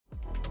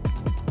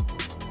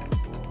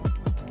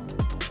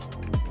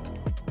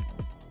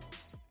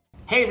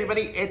Hey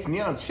everybody, it's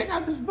Neil. Check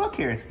out this book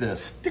here. It's the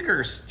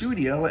Sticker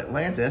Studio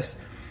Atlantis,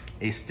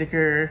 a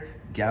sticker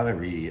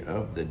gallery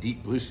of the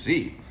deep blue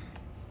sea.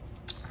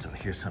 So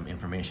here's some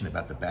information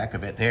about the back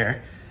of it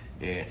there.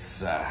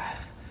 It's,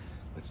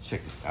 let's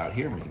check this out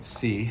here. We can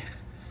see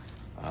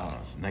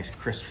nice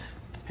crisp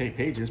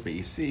pages, but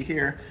you see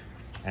here,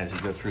 as you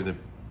go through the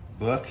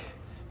book,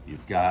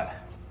 you've got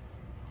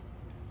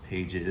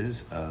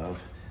pages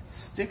of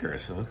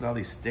stickers. So look at all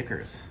these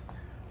stickers.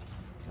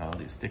 All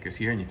these stickers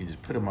here, and you can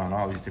just put them on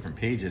all these different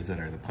pages that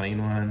are the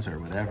plain ones or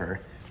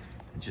whatever.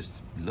 And just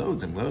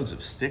loads and loads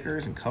of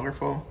stickers and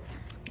colorful.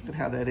 Look at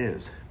how that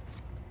is.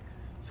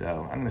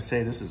 So I'm gonna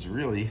say this is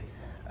really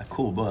a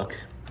cool book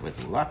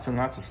with lots and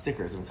lots of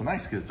stickers. And it's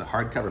nice because it's a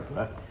hardcover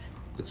book.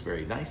 It's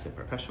very nice and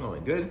professional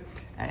and good.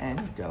 And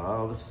you've got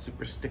all the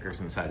super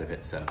stickers inside of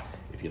it. So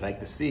if you like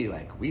to see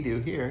like we do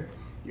here,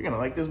 you're gonna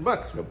like this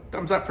book. So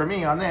thumbs up for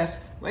me on this.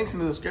 Links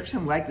in the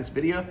description. Like this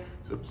video,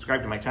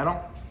 subscribe to my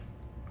channel,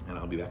 and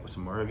I'll be back with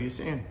some more reviews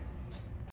soon.